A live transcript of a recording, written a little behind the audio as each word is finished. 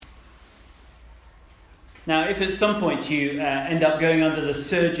Now, if at some point you end up going under the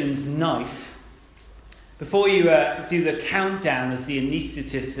surgeon's knife, before you do the countdown as the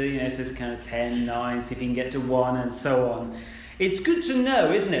anaesthetist, it says kind of 10, 9, see if you can get to 1 and so on. It's good to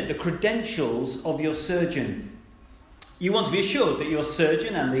know, isn't it, the credentials of your surgeon. You want to be assured that your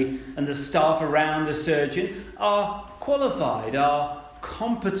surgeon and the staff around the surgeon are qualified, are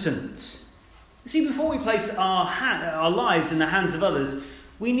competent. See, before we place our lives in the hands of others,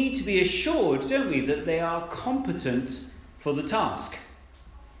 we need to be assured, don't we, that they are competent for the task.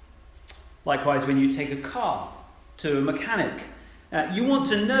 Likewise, when you take a car to a mechanic, you want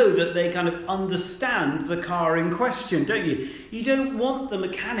to know that they kind of understand the car in question, don't you? You don't want the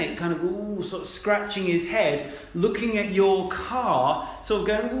mechanic kind of sort of scratching his head, looking at your car, sort of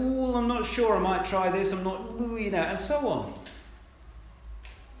going, I'm not sure, I might try this, I'm not, and so on.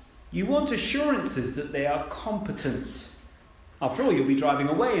 You want assurances that they are competent. After all, you'll be driving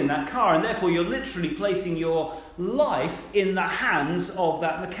away in that car, and therefore you're literally placing your life in the hands of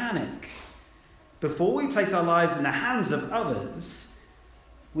that mechanic. Before we place our lives in the hands of others,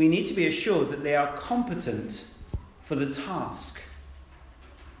 we need to be assured that they are competent for the task.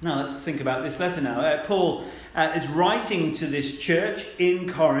 Now, let's think about this letter now. Paul is writing to this church in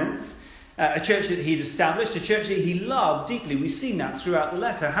Corinth, a church that he'd established, a church that he loved deeply. We've seen that throughout the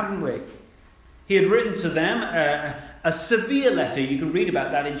letter, haven't we? He had written to them a severe letter. You can read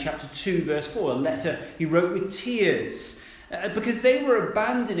about that in chapter 2, verse 4, a letter he wrote with tears, because they were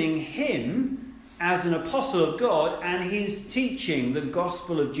abandoning him as an apostle of God and his teaching, the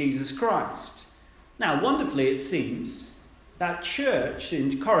gospel of Jesus Christ. Now, wonderfully, it seems, that church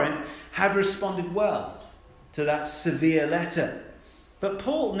in Corinth had responded well to that severe letter. But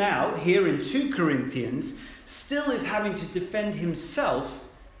Paul now, here in 2 Corinthians, still is having to defend himself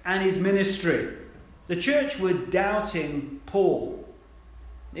and his ministry. The church were doubting Paul.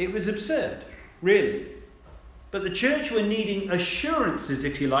 It was absurd, really. But the church were needing assurances,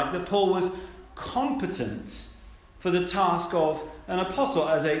 if you like, that Paul was competent for the task of an apostle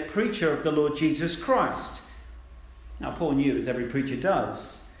as a preacher of the Lord Jesus Christ. Now, Paul knew, as every preacher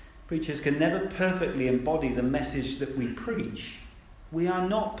does, preachers can never perfectly embody the message that we preach. We are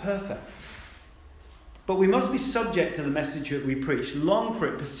not perfect. But we must be subject to the message that we preach, long for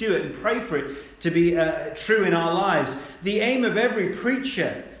it, pursue it, and pray for it to be true in our lives. The aim of every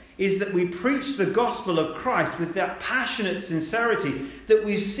preacher is that we preach the gospel of Christ with that passionate sincerity that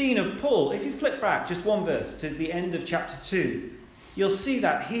we've seen of Paul. If you flip back just one verse to the end of chapter 2, you'll see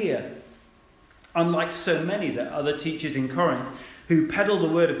that here. Unlike so many that other teachers in Corinth who peddle the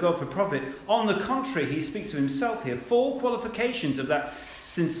word of God for profit, on the contrary, he speaks of himself here. 4 qualifications of that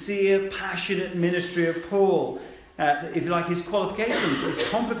sincere, passionate ministry of Paul. If you like, his qualifications, his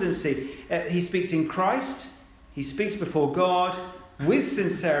competency. He speaks in Christ. He speaks before God with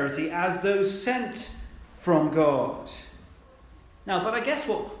sincerity as those sent from God. Now, but I guess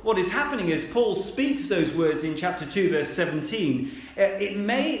what is happening is Paul speaks those words in chapter 2, verse 17. He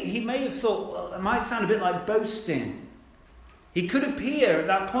may have thought, well, it might sound a bit like boasting. He could appear at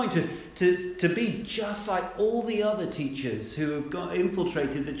that point to be just like all the other teachers who have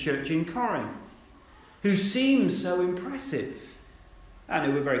infiltrated the church in Corinth, who seem so impressive, and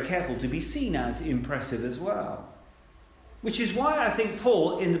who were very careful to be seen as impressive as well. Which is why I think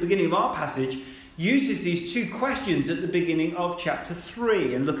Paul, in the beginning of our passage, uses these 2 questions at the beginning of chapter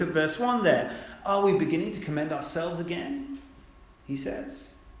 3. And look at verse 1 there. Are we beginning to commend ourselves again? He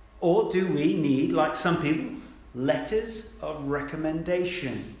says. Or do we need, like some people, letters of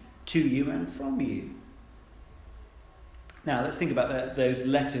recommendation to you and from you? Now, let's think about those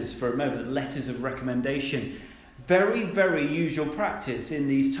letters for a moment. Letters of recommendation. Very, very usual practice in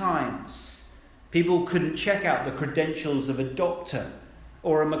these times. People couldn't check out the credentials of a doctor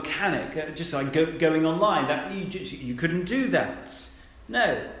or a mechanic just like going online. You couldn't do that.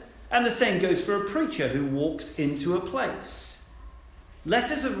 No. And the same goes for a preacher who walks into a place.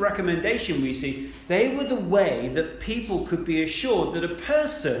 Letters of recommendation, we see, they were the way that people could be assured that a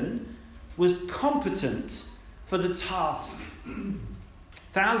person was competent for the task.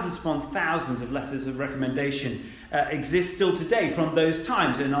 Thousands upon thousands of letters of recommendation exist still today from those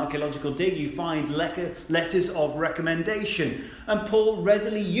times. In an archaeological dig, you find letters of recommendation. And Paul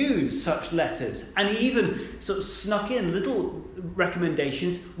readily used such letters. And he even sort of snuck in little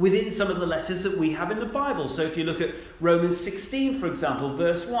recommendations within some of the letters that we have in the Bible. So if you look at Romans 16, for example,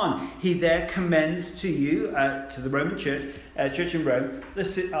 verse 1, he there commends to you, to the Roman church in Rome,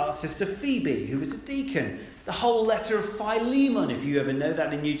 our sister Phoebe, who was a deacon. The whole letter of Philemon, if you ever know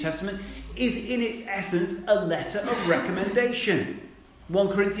that in New Testament, is in its essence a letter of recommendation. 1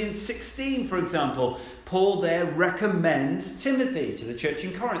 Corinthians 16, for example, Paul there recommends Timothy to the church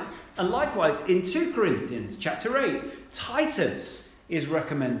in Corinth. And likewise, in 2 Corinthians chapter 8, Titus is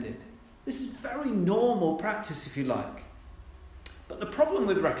recommended. This is very normal practice, if you like. But the problem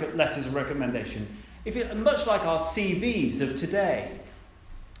with letters of recommendation, much like our CVs of today,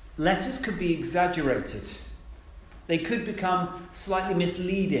 letters could be exaggerated. They could become slightly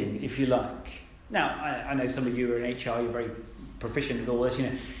misleading, if you like. Now, I know some of you are in HR, you're very proficient at all this.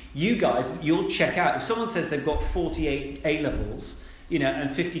 You guys, you'll check out. If someone says they've got 48 A-levels,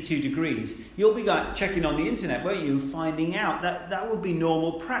 and 52 degrees, you'll be checking on the internet, won't you, finding out that would be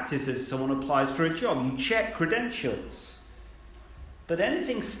normal practice as someone applies for a job. You check credentials. But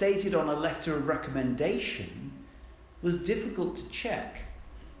anything stated on a letter of recommendation was difficult to check.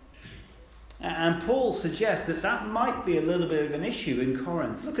 And Paul suggests that might be a little bit of an issue in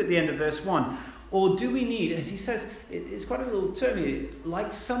Corinth. Look at the end of verse 1. Or do we need, as he says, it's quite a little term here,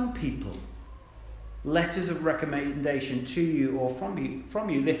 like some people, letters of recommendation to you or from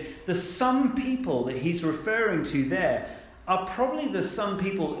you. The some people that he's referring to there are probably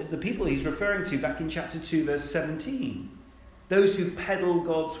the people he's referring to back in chapter 2, verse 17. Those who peddle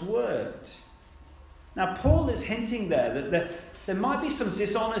God's word. Now, Paul is hinting there that there might be some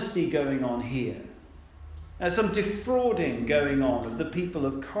dishonesty going on here. Some defrauding going on of the people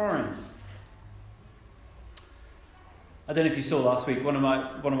of Corinth. I don't know if you saw last week, one of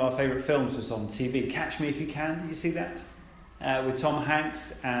our favourite films was on TV, Catch Me If You Can. Did you see that? With Tom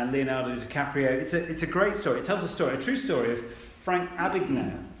Hanks and Leonardo DiCaprio. It's a great story. It tells a true story of Frank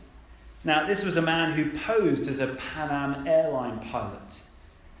Abagnale. Now, this was a man who posed as a Pan Am airline pilot.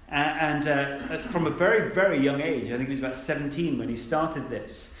 And from a very, very young age, I think he was about 17 when he started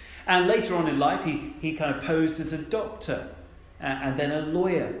this. And later on in life, he kind of posed as a doctor and then a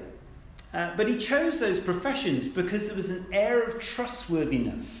lawyer. But he chose those professions because there was an air of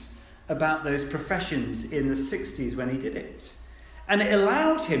trustworthiness about those professions in the 60s when he did it. And it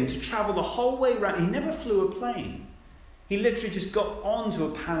allowed him to travel the whole way around. He never flew a plane. He literally just got onto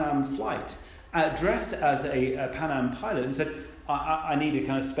a Pan Am flight, dressed as a Pan Am pilot, and said, I need a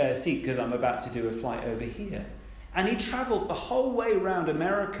kind of spare seat because I'm about to do a flight over here. And he travelled the whole way around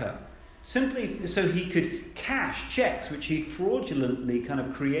America simply so he could cash checks which he'd fraudulently kind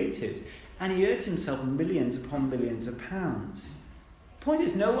of created. And he earned himself millions upon millions of pounds. The point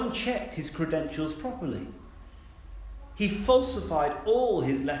is, no one checked his credentials properly. He falsified all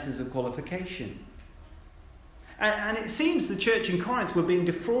his letters of qualification. And it seems the church in Corinth were being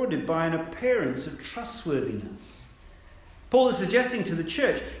defrauded by an appearance of trustworthiness. Paul is suggesting to the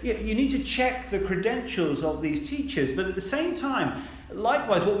church, you need to check the credentials of these teachers, but at the same time,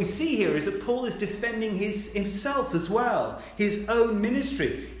 likewise, what we see here is that Paul is defending himself as well, his own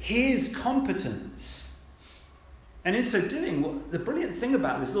ministry, his competence. And in so doing, the brilliant thing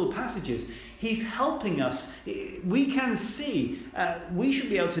about this little passage is he's helping us. We can see, we should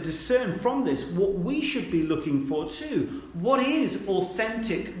be able to discern from this what we should be looking for too. What is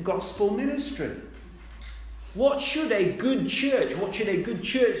authentic gospel ministry? What should a good church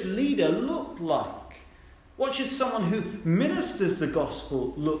leader look like? What should someone who ministers the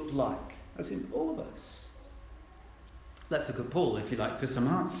gospel look like? As in all of us. Let's look at Paul, if you like, for some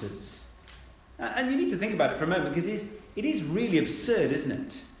answers. And you need to think about it for a moment, because it is really absurd, isn't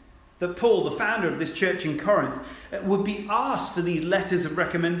it? That Paul, the founder of this church in Corinth, would be asked for these letters of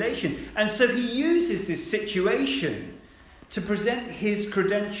recommendation. And so he uses this situation to present his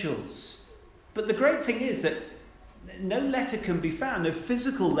credentials. But the great thing is that no letter can be found, no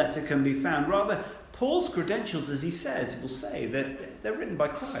physical letter can be found. Rather, Paul's credentials, as he says, will say that they're written by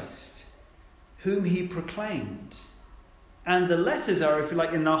Christ, whom he proclaimed. And the letters are, if you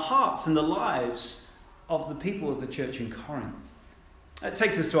like, in the hearts and the lives of the people of the church in Corinth. That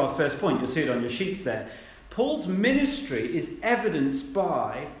takes us to our first point. You'll see it on your sheets there. Paul's ministry is evidenced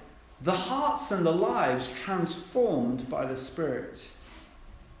by the hearts and the lives transformed by the Spirit.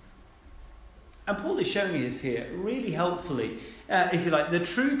 And Paul is showing us here, really helpfully, if you like, the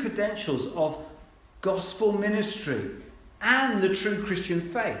true credentials of gospel ministry and the true Christian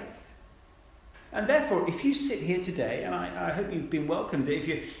faith. And therefore, if you sit here today, and I hope you've been welcomed, if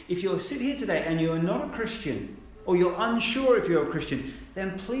you sit here today and you're not a Christian, or you're unsure if you're a Christian,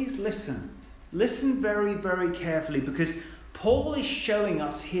 then please listen. Listen very, very carefully, because Paul is showing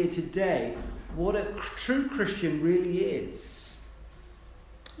us here today what a true Christian really is.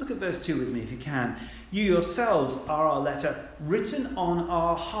 Look at verse 2 with me if you can. You yourselves are our letter, written on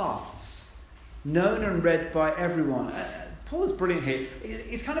our hearts, known and read by everyone. Paul is brilliant here.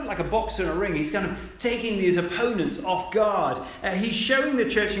 He's kind of like a boxer in a ring. He's kind of taking these opponents off guard. He's showing the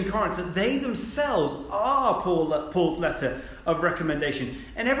church in Corinth that they themselves are Paul's letter of recommendation.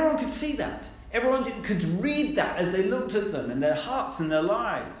 And everyone could see that. Everyone could read that as they looked at them in their hearts and their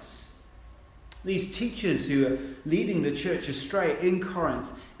lives. These teachers who are leading the church astray in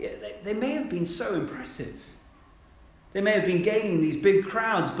Corinth, they may have been so impressive. They may have been gaining these big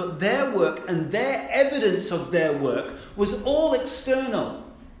crowds, but their work and their evidence of their work was all external.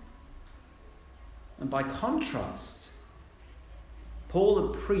 And by contrast, Paul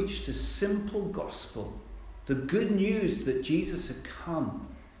had preached a simple gospel, the good news that Jesus had come,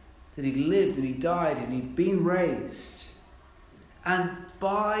 that he lived and he died and he'd been raised. And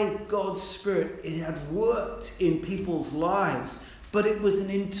by God's Spirit, it had worked in people's lives, but it was an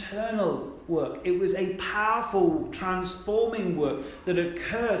internal work. It was a powerful, transforming work that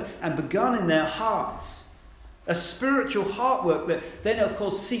occurred and begun in their hearts. A spiritual heart work that then, of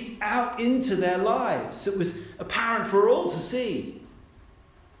course, seeped out into their lives. It was apparent for all to see.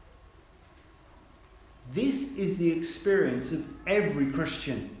 This is the experience of every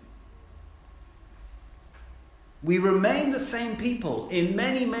Christian. We remain the same people in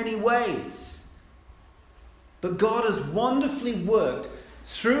many, many ways. But God has wonderfully worked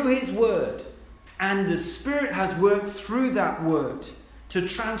through his word, and the Spirit has worked through that word to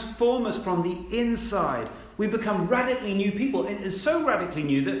transform us from the inside. We become radically new people, and so radically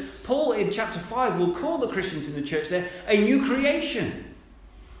new that Paul in chapter 5 will call the Christians in the church there a new creation.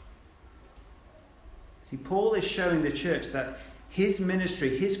 See, Paul is showing the church that his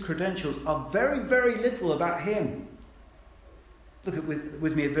ministry, his credentials are very, very little about him. Look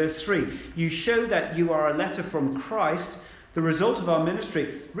with me at verse 3. You show that you are a letter from Christ, the result of our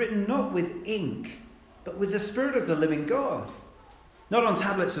ministry, written not with ink, but with the Spirit of the living God. Not on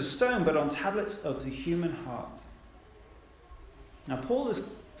tablets of stone, but on tablets of the human heart. Now, Paul is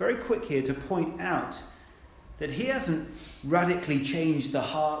very quick here to point out that he hasn't radically changed the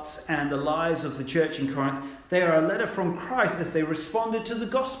hearts and the lives of the church in Corinth. They are a letter from Christ as they responded to the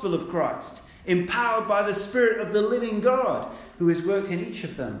gospel of Christ, empowered by the Spirit of the living God who has worked in each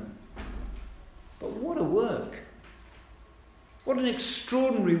of them. But what a work! What an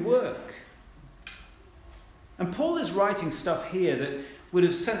extraordinary work! And Paul is writing stuff here that would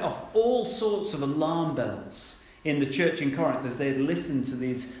have sent off all sorts of alarm bells in the church in Corinth as they had listened to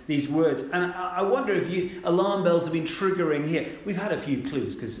these words. And I wonder if alarm bells have been triggering here. We've had a few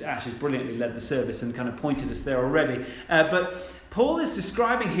clues because Ash has brilliantly led the service and kind of pointed us there already. But Paul is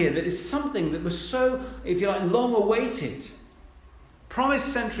describing here that it's something that was so, if you like, long awaited,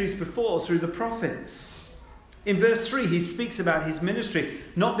 promised centuries before through the prophets. In verse 3, he speaks about his ministry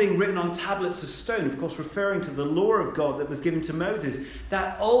not being written on tablets of stone, of course referring to the law of God that was given to Moses,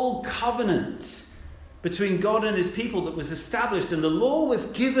 that old covenant between God and his people that was established, and the law was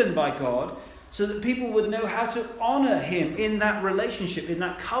given by God so that people would know how to honor him in that relationship, in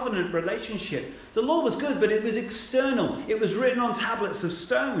that covenant relationship. The law was good, but it was external. It was written on tablets of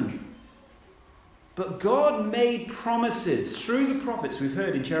stone. But God made promises through the prophets we've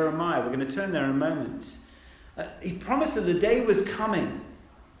heard in Jeremiah. We're going to turn there in a moment. He promised that the day was coming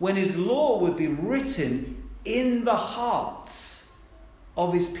when his law would be written in the hearts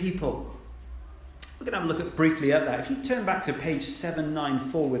of his people. We're going to have a look briefly at that. If you turn back to page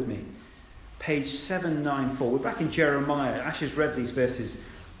 794 with me. Page 794. We're back in Jeremiah. Ash has read these verses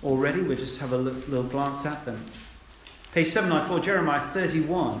already. We'll just have a little glance at them. Page 794, Jeremiah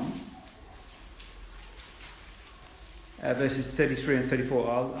 31. Verses 33 and 34.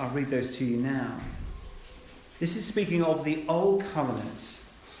 I'll read those to you now. This is speaking of the old covenant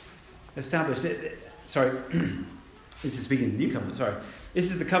established. Sorry, this is speaking of the new covenant. Sorry.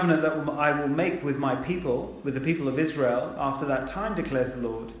 This is the covenant that I will make with my people, with the people of Israel, after that time, declares the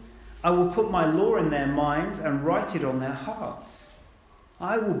Lord. I will put my law in their minds and write it on their hearts.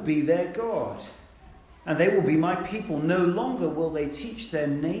 I will be their God, and they will be my people. No longer will they teach their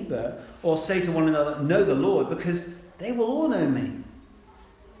neighbor or say to one another, know the Lord, because they will all know me.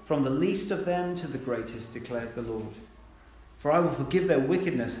 From the least of them to the greatest, declares the Lord. For I will forgive their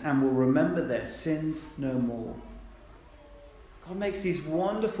wickedness and will remember their sins no more. God makes these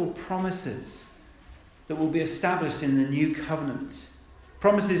wonderful promises that will be established in the new covenant.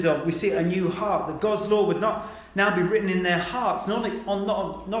 Promises of, we see, a new heart, that God's law would not now be written in their hearts, not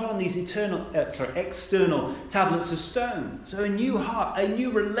on these external tablets of stone. So a new heart, a new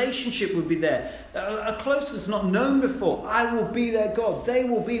relationship would be there, a closeness not known before. I will be their God. They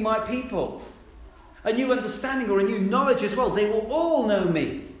will be my people. A new understanding or a new knowledge as well. They will all know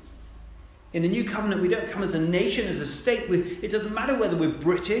me. In the new covenant, we don't come as a nation, as a state. It doesn't matter whether we're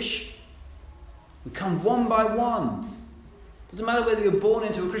British. We come one by one. Doesn't matter whether you're born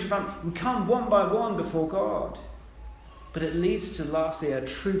into a Christian family. We come one by one before God. But it leads to, lastly, a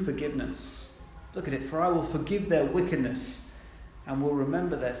true forgiveness. Look at it. For I will forgive their wickedness and will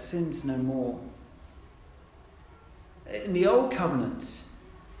remember their sins no more. In the Old Covenant,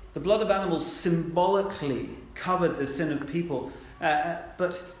 the blood of animals symbolically covered the sin of people.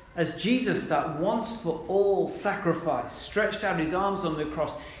 But as Jesus, that once for all sacrifice, stretched out his arms on the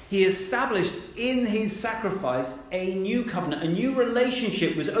cross, he established in his sacrifice a new covenant. A new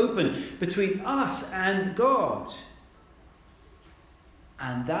relationship was opened between us and God.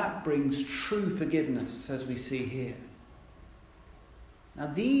 And that brings true forgiveness, as we see here.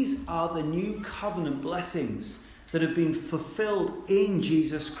 Now, these are the new covenant blessings that have been fulfilled in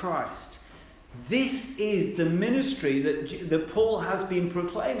Jesus Christ. This is the ministry that Paul has been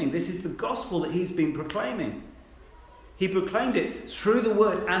proclaiming. This is the gospel that he's been proclaiming. He proclaimed it through the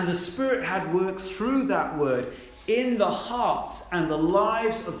word, and the Spirit had worked through that word in the hearts and the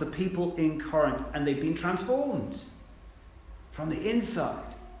lives of the people in Corinth, and they've been transformed from the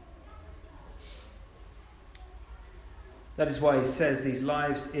inside. That is why he says these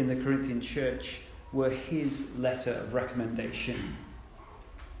lives in the Corinthian church were his letter of recommendation.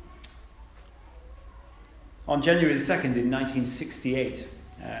 On January the 2nd in 1968,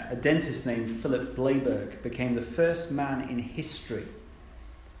 a dentist named Philip Bleiberg became the first man in history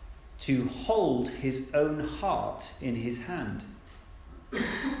to hold his own heart in his hand.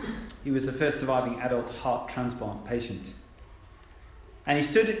 He was the first surviving adult heart transplant patient. And he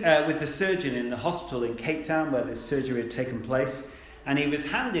stood with the surgeon in the hospital in Cape Town where this surgery had taken place, and he was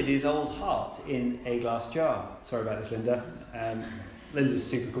handed his old heart in a glass jar. Sorry about this, Linda. Linda's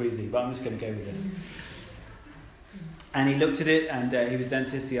super queasy, but I'm just going to go with this. And he looked at it, and he was a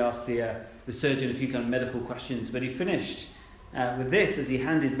dentist. He asked the surgeon a few kind of medical questions, but he finished with this as he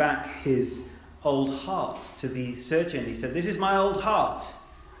handed back his old heart to the surgeon. He said, "This is my old heart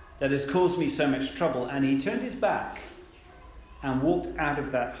that has caused me so much trouble." And he turned his back and walked out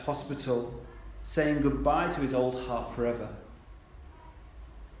of that hospital, saying goodbye to his old heart forever.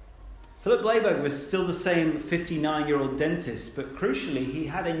 Philip Bleiberg was still the same 59-year-old dentist, but crucially, he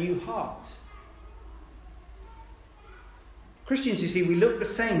had a new heart. Christians, you see, we look the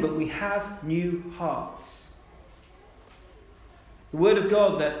same, but we have new hearts. The word of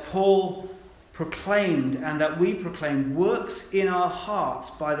God that Paul proclaimed and that we proclaim works in our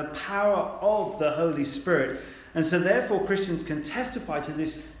hearts by the power of the Holy Spirit. And so therefore Christians can testify to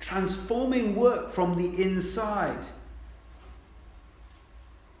this transforming work from the inside.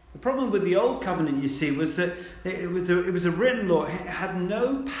 The problem with the Old Covenant, you see, was that it was a written law. It had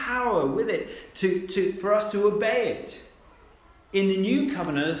no power with it for us to obey it. In the New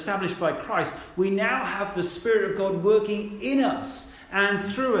Covenant established by Christ, we now have the Spirit of God working in us and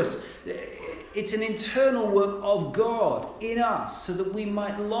through us. It's an internal work of God in us so that we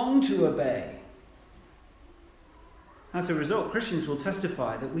might long to obey. As a result, Christians will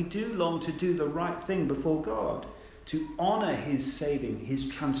testify that we do long to do the right thing before God, to honour his saving, his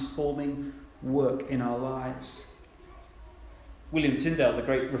transforming work in our lives. William Tyndale, the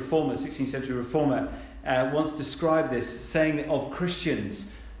great reformer, 16th century reformer, once described this, saying of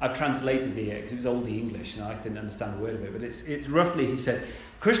Christians, I've translated it because it was oldie English and I didn't understand a word of it, but it's roughly, he said,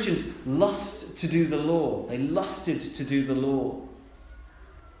 Christians lust to do the law. They lusted to do the law.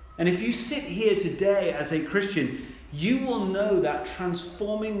 And if you sit here today as a Christian, you will know that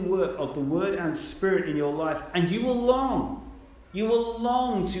transforming work of the Word and Spirit in your life, and you will long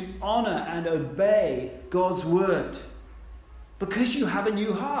to honour and obey God's Word because you have a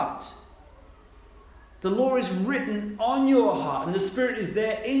new heart. The law is written on your heart, and the Spirit is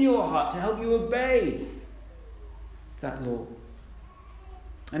there in your heart to help you obey that law.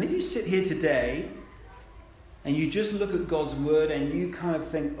 And if you sit here today and you just look at God's word and you kind of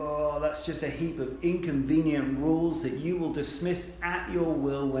think, oh, that's just a heap of inconvenient rules that you will dismiss at your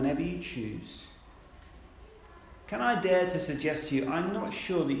will whenever you choose, can I dare to suggest to you, I'm not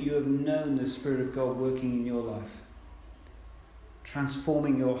sure that you have known the Spirit of God working in your life,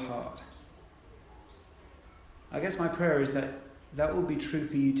 transforming your heart. I guess my prayer is that that will be true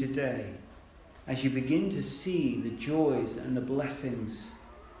for you today as you begin to see the joys and the blessings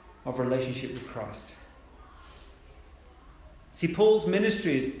of relationship with Christ. See, Paul's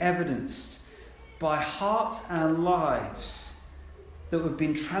ministry is evidenced by hearts and lives that have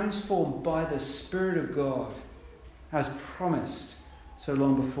been transformed by the Spirit of God as promised so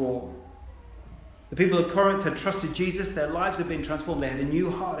long before. The people of Corinth had trusted Jesus. Their lives had been transformed. They had a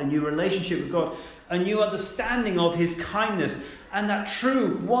new heart, a new relationship with God, a new understanding of his kindness, and that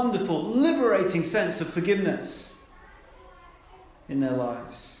true, wonderful, liberating sense of forgiveness in their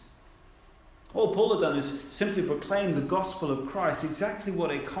lives. All Paul had done is simply proclaim the gospel of Christ, exactly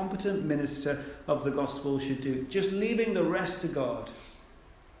what a competent minister of the gospel should do, just leaving the rest to God.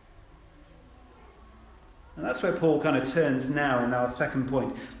 And that's where Paul kind of turns now in our second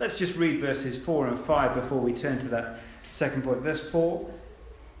point. Let's just read verses 4 and 5 before we turn to that second point. Verse 4,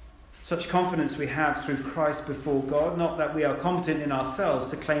 such confidence we have through Christ before God, not that we are competent in ourselves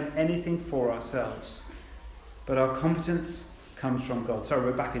to claim anything for ourselves, but our competence comes from God. Sorry,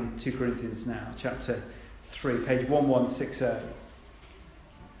 we're back in 2 Corinthians now, chapter 3, page 1160.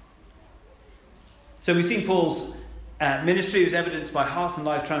 So we've seen Paul's ministry is evidenced by heart and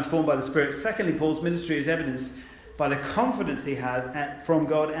life transformed by the Spirit. Secondly, Paul's ministry is evidenced by the confidence he has from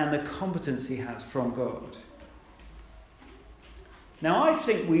God and the competence he has from God. Now, I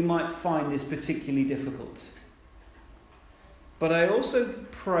think we might find this particularly difficult, but I also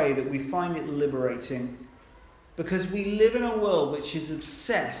pray that we find it liberating, because we live in a world which is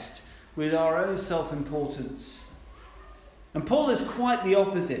obsessed with our own self-importance. And Paul is quite the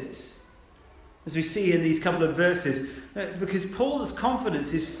opposite, as we see in these couple of verses, because Paul's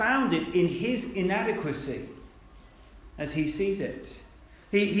confidence is founded in his inadequacy, as he sees it.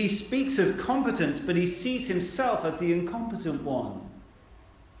 He speaks of competence, but he sees himself as the incompetent one.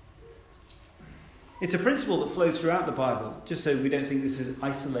 It's a principle that flows throughout the Bible, just so we don't think this is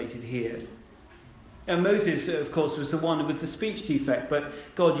isolated here. And Moses, of course, was the one with the speech defect, but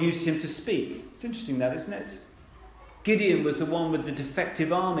God used him to speak. It's interesting that, isn't it? Gideon was the one with the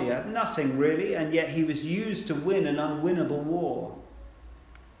defective army, had nothing really, and yet he was used to win an unwinnable war.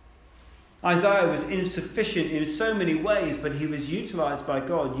 Isaiah was insufficient in so many ways, but he was utilized by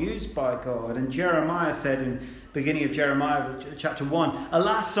God, used by God. And Jeremiah said in the beginning of Jeremiah chapter 1,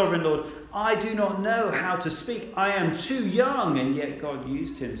 "Alas, sovereign Lord, I do not know how to speak. I am too young," and yet God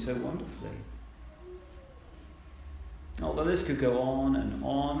used him so wonderfully. Oh, the list could go on and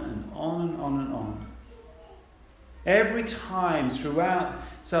on and on and on and on. Every time throughout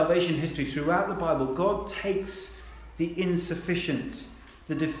salvation history, throughout the Bible, God takes the insufficient,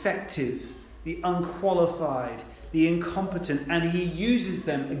 the defective, the unqualified, the incompetent, and he uses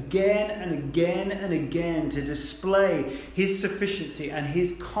them again and again and again to display his sufficiency and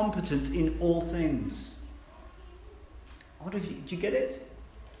his competence in all things. Did you get it?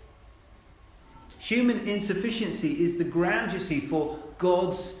 Human insufficiency is the ground, you see, for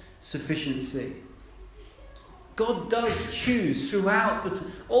God's sufficiency. God does choose throughout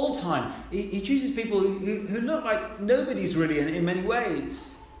all time. He chooses people who look like nobody's really in many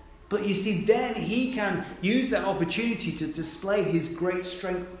ways. But you see, then he can use that opportunity to display his great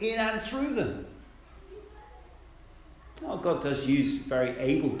strength in and through them. Oh, God does use very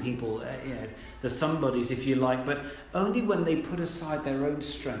able people, the somebodies, if you like, but only when they put aside their own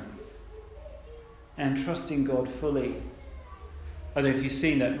strength and trust in God fully. I don't know if you've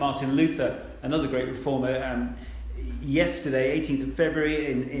seen that Martin Luther, another great reformer, yesterday, 18th of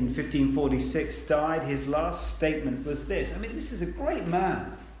February in 1546, died. His last statement was this. I mean, this is a great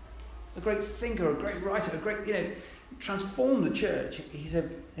man, a great thinker, a great writer, a great, transformed the church. He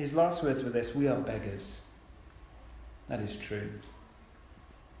said, his last words were this: "We are beggars." That is true.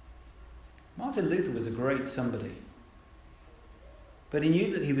 Martin Luther was a great somebody. But he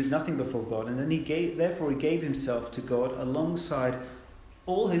knew that he was nothing before God, and then therefore he gave himself to God alongside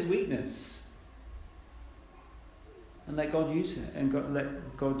all his weakness. And let God use him.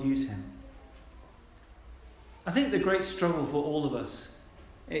 Let God use him. I think the great struggle for all of us,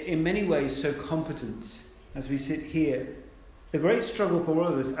 in many ways so competent as we sit here, the great struggle for all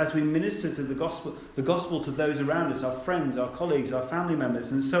of us as we minister to the gospel to those around us, our friends, our colleagues, our family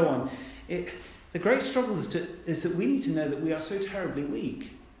members, and so on. The great struggle is that we need to know that we are so terribly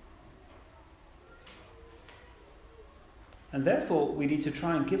weak. And therefore, we need to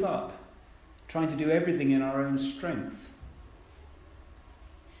try and give up trying to do everything in our own strength.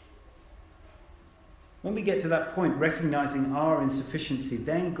 When we get to that point, recognizing our insufficiency,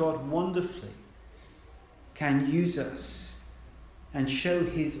 then God wonderfully can use us and show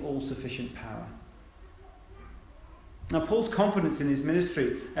his all-sufficient power. Now, Paul's confidence in his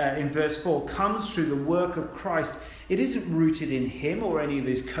ministry, in verse 4, comes through the work of Christ. It isn't rooted in him or any of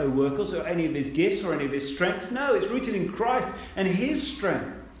his co-workers or any of his gifts or any of his strengths. No, it's rooted in Christ and his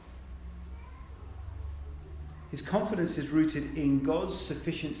strength. His confidence is rooted in God's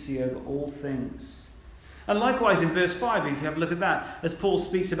sufficiency over all things. And likewise in verse 5, if you have a look at that, as Paul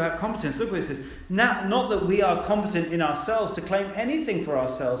speaks about competence, look what it says. Not that we are competent in ourselves to claim anything for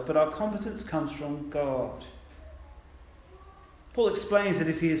ourselves, but our competence comes from God. Paul explains that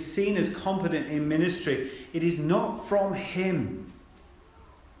if he is seen as competent in ministry, it is not from him.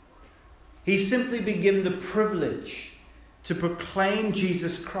 He's simply been given the privilege to proclaim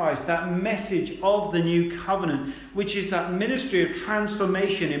Jesus Christ, that message of the new covenant, which is that ministry of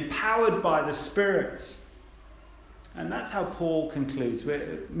transformation empowered by the Spirit. And that's how Paul concludes.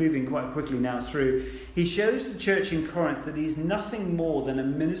 We're moving quite quickly now through. He shows the church in Corinth that he's nothing more than a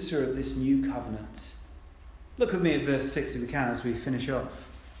minister of this new covenant. Look with me at verse 6 if you can as we finish off.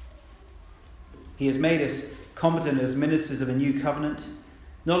 He has made us competent as ministers of a new covenant,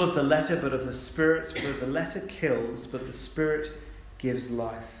 not of the letter but of the Spirit, for the letter kills, but the Spirit gives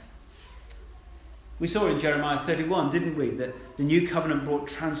life. We saw in Jeremiah 31, didn't we, that the new covenant brought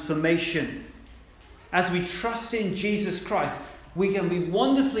transformation. As we trust in Jesus Christ, we can be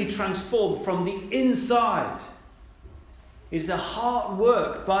wonderfully transformed from the inside. It's a hard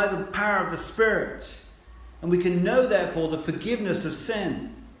work by the power of the Spirit. And we can know, therefore, the forgiveness of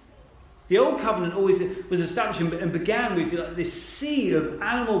sin. The old covenant always was established and began with this sea of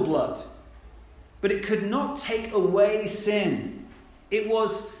animal blood. But it could not take away sin. It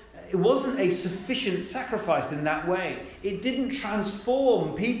wasn't a sufficient sacrifice in that way. It didn't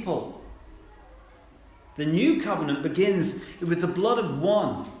transform people. The new covenant begins with the blood of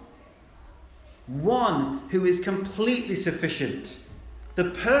one who is completely sufficient. The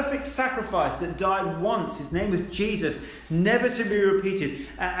perfect sacrifice that died once, his name was Jesus, never to be repeated,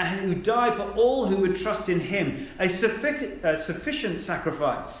 and who died for all who would trust in him. A sufficient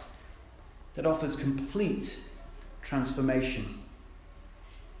sacrifice that offers complete transformation.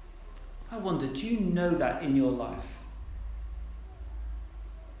 I wonder, do you know that in your life?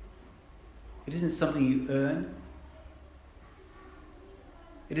 It isn't something you earn.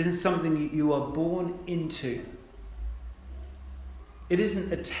 It isn't something you are born into. It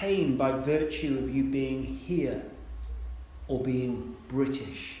isn't attained by virtue of you being here or being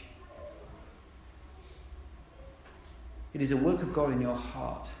British. It is a work of God in your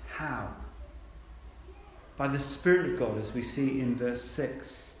heart. How? By the Spirit of God, as we see in verse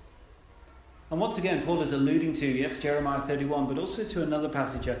 6. And once again, Paul is alluding to, yes, Jeremiah 31, but also to another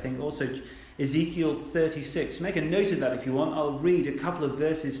passage, I think, also Ezekiel 36. Make a note of that if you want. I'll read a couple of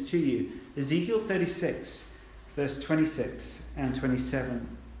verses to you. Ezekiel 36. Verse 26 and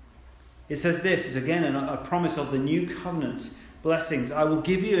 27. It says this, is again a promise of the new covenant blessings. I will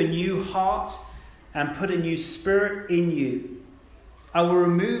give you a new heart and put a new spirit in you. I will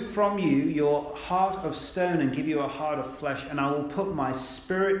remove from you your heart of stone and give you a heart of flesh, and I will put my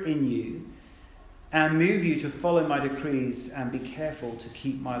spirit in you and move you to follow my decrees and be careful to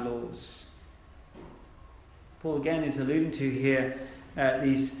keep my laws. Paul again is alluding to here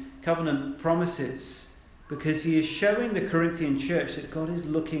these covenant promises, because he is showing the Corinthian church that God is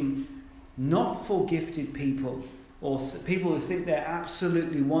looking not for gifted people or people who think they're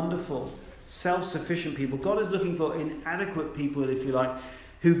absolutely wonderful, self-sufficient people. God is looking for inadequate people, if you like,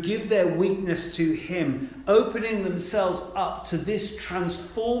 who give their weakness to him, opening themselves up to this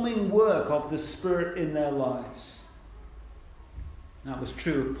transforming work of the Spirit in their lives. That was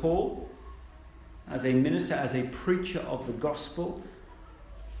true of Paul as a minister, as a preacher of the gospel.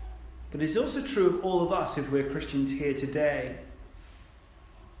 But it's also true of all of us if we're Christians here today.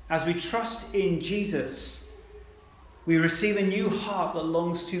 As we trust in Jesus, we receive a new heart that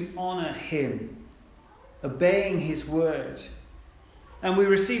longs to honour him, obeying his word. And we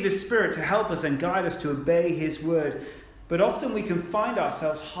receive his Spirit to help us and guide us to obey his word. But often we can find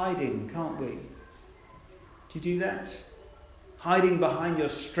ourselves hiding, can't we? Do you do that? Hiding behind your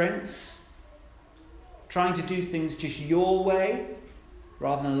strengths, trying to do things just your way,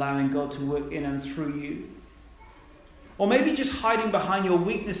 rather than allowing God to work in and through you. Or maybe just hiding behind your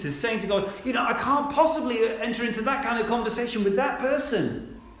weaknesses, saying to God, I can't possibly enter into that kind of conversation with that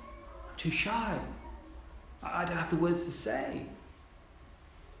person. I'm too shy. I don't have the words to say.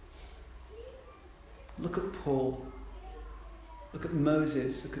 Look at Paul. Look at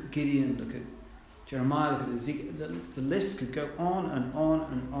Moses. Look at Gideon. Look at Jeremiah. Look at Ezekiel. The list could go on and on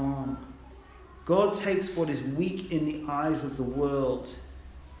and on. God takes what is weak in the eyes of the world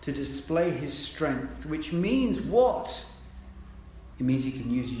to display his strength, which means what? It means he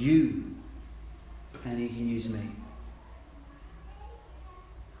can use you and he can use me.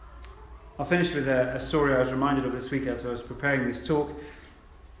 I'll finish with a story I was reminded of this week as I was preparing this talk.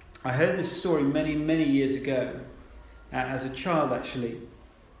 I heard this story many, many years ago, as a child actually.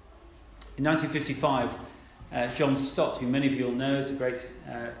 In 1955, John Stott, who many of you will know, is a great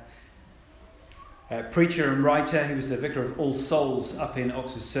preacher and writer. He was the vicar of All Souls up in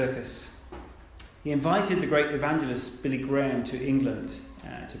Oxford Circus. He invited the great evangelist Billy Graham to England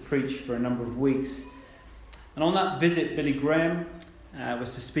to preach for a number of weeks. And on that visit, Billy Graham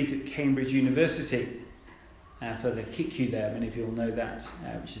was to speak at Cambridge University for the KICU there. Many of you will know that,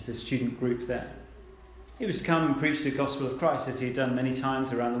 which is the student group there. He was to come and preach the gospel of Christ, as he had done many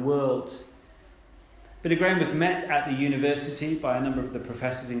times around the world. Billy Graham was met at the university by a number of the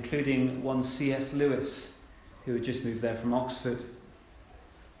professors, including one C.S. Lewis, who had just moved there from Oxford.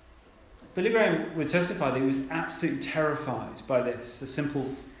 Billy Graham would testify that he was absolutely terrified by this.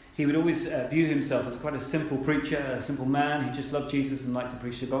 He would always view himself as quite a simple preacher, a simple man who just loved Jesus and liked to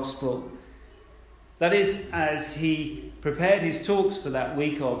preach the gospel. That is, as he prepared his talks for that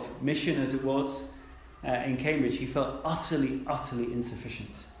week of mission, as it was, in Cambridge, he felt utterly, utterly insufficient.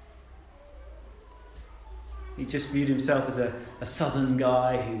 He just viewed himself as a southern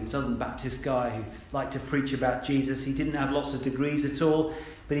Baptist guy who liked to preach about Jesus. He didn't have lots of degrees at all,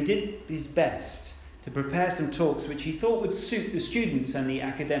 but he did his best to prepare some talks which he thought would suit the students and the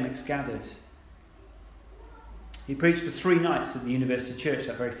academics gathered. He preached for 3 nights at the University Church,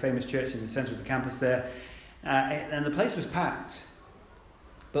 that very famous church in the centre of the campus there, and the place was packed,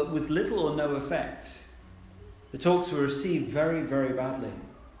 but with little or no effect. The talks were received very, very badly.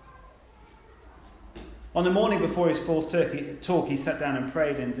 On the morning before his 4th talk, he sat down and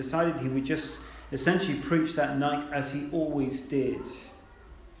prayed and decided he would just essentially preach that night as he always did.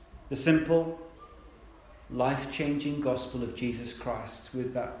 The simple, life-changing gospel of Jesus Christ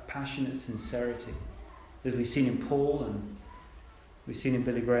with that passionate sincerity that we've seen in Paul and we've seen in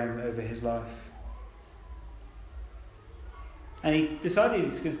Billy Graham over his life. And he decided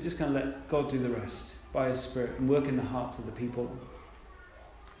he's just going to let God do the rest by his Spirit and work in the hearts of the people.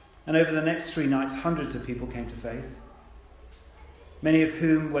 And over the next 3 nights, hundreds of people came to faith, many of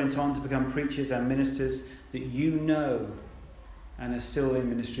whom went on to become preachers and ministers that you know and are still in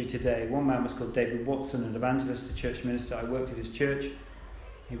ministry today. One man was called David Watson, an evangelist, a church minister. I worked at his church.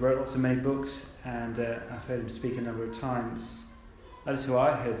 He wrote lots of many books, and I've heard him speak a number of times. That is who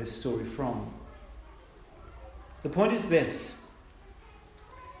I heard this story from. The point is this: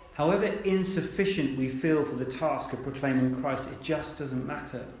 however insufficient we feel for the task of proclaiming Christ, it just doesn't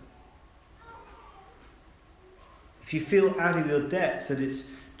matter. If you feel out of your depth, that it's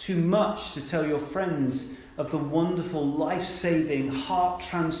too much to tell your friends of the wonderful, life-saving,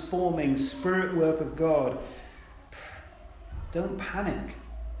 heart-transforming Spirit work of God, don't panic.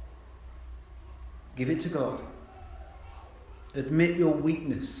 Give it to God. Admit your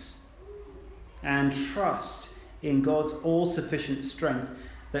weakness and trust in God's all-sufficient strength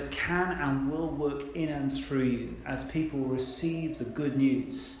that can and will work in and through you as people receive the good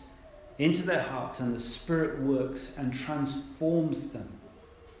news into their hearts, and the Spirit works and transforms them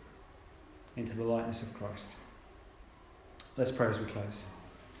into the likeness of Christ. Let's pray as we close.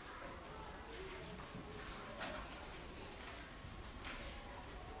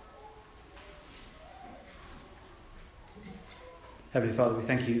 Heavenly Father, we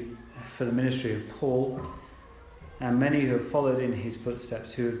thank you for the ministry of Paul and many who have followed in his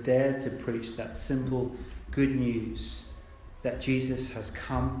footsteps, who have dared to preach that simple good news that Jesus has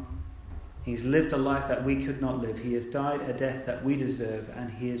come. He's lived a life that we could not live. He has died a death that we deserve,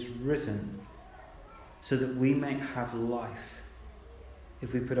 and he is risen so that we may have life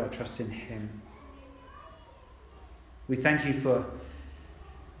if we put our trust in him. We thank you for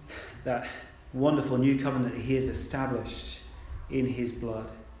that wonderful new covenant that he has established in his blood.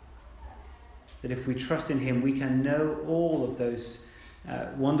 That if we trust in him, we can know all of those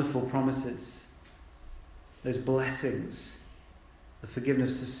wonderful promises, those blessings, the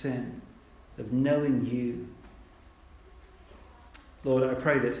forgiveness of sin, of knowing you. Lord, I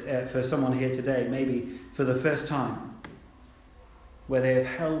pray that for someone here today, maybe for the first time, where they have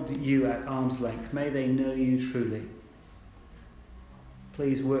held you at arm's length, may they know you truly.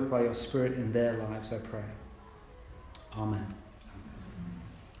 Please work by your Spirit in their lives, I pray. Amen.